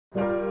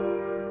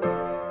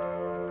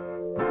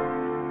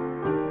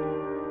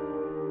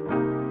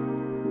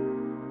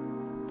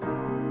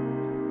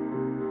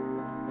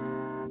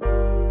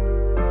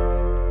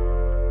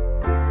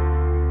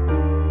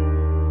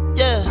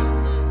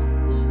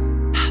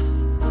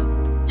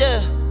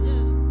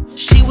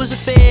was a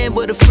fan,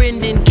 but a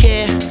friend didn't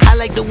care. I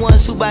like the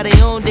ones who buy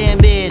their own damn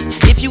beers.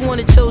 If you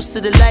want to toast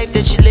to the life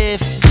that you live,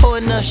 pour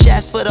enough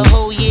shots for the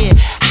whole year.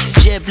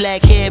 Jet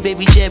black hair,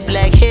 baby, jet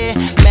black hair.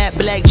 Matte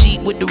black Jeep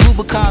with the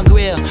Rubicon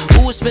grill.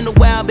 Ooh, it's been a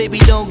while, baby,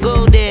 don't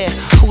go there.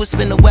 Ooh, it's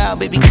been a while,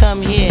 baby,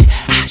 come here.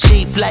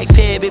 Shaped like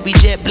pear, baby,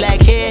 jet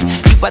black hair.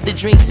 You bought the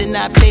drinks and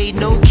I paid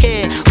no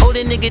care. Hold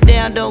a nigga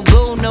down, don't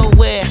go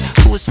nowhere.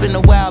 Ooh, it's been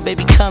a while,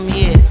 baby, come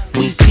here.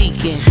 We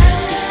peeking.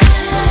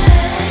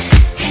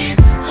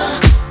 Hands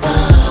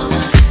above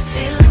us,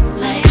 feels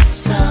like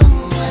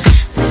someone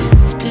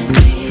lifting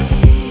me.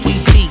 We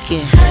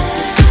peeking.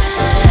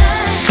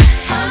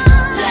 Arms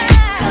like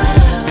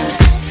covers,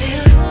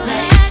 feels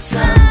like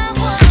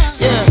someone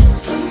sent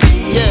for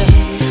me. Yeah,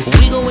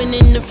 we going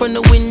in the front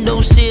of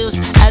window sills.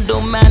 I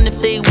don't mind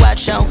if they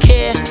watch, I don't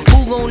care.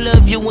 Who gon'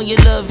 love you when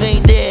your love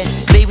ain't there?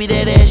 Baby,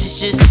 that ass is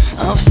just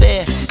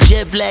unfair.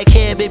 Jet black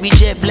hair, baby,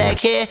 jet black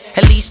hair.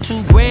 At least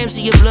 2 grams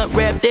of your blunt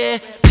wrap there.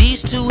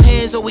 These 2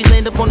 hands always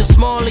land up on the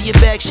small of your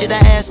back. Should I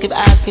ask if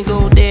eyes can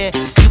go there?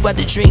 You bought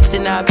the drinks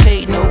and I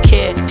paid no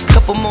care.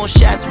 Couple more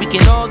shots, we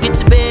can all get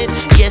to bed.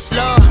 Yes,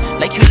 Lord,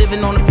 like you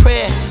living on a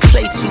prayer.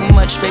 Play too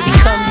much, baby,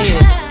 come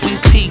here. We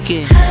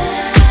peeking.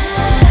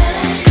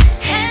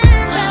 Hands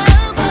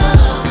above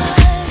us,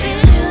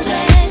 feels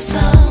like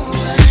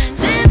someone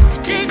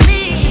lifted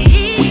me.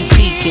 We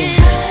peeking.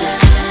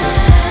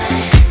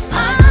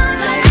 Arms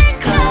like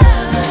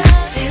covers,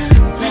 feels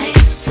like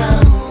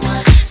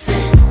someone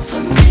sent for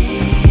me.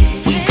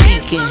 We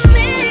peeking.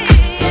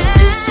 If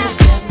this is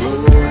the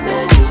mood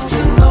that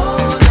you know,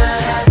 I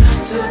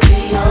have to be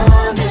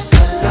honest, I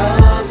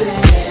love it.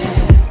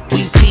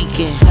 We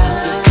peeking.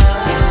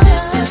 If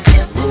this is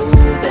the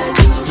mood that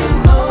you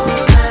know,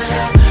 I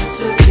have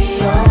to be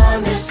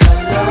honest, I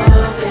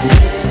love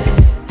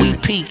it. We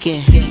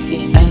peeking.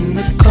 And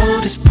the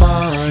coldest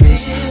part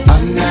is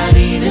I'm not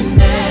even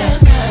there.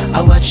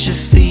 I watch your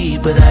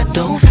feed, but I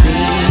don't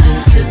feed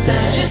into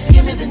that. Just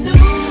give me the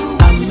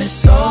news. I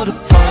miss all the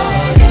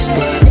parties,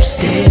 but I'm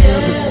still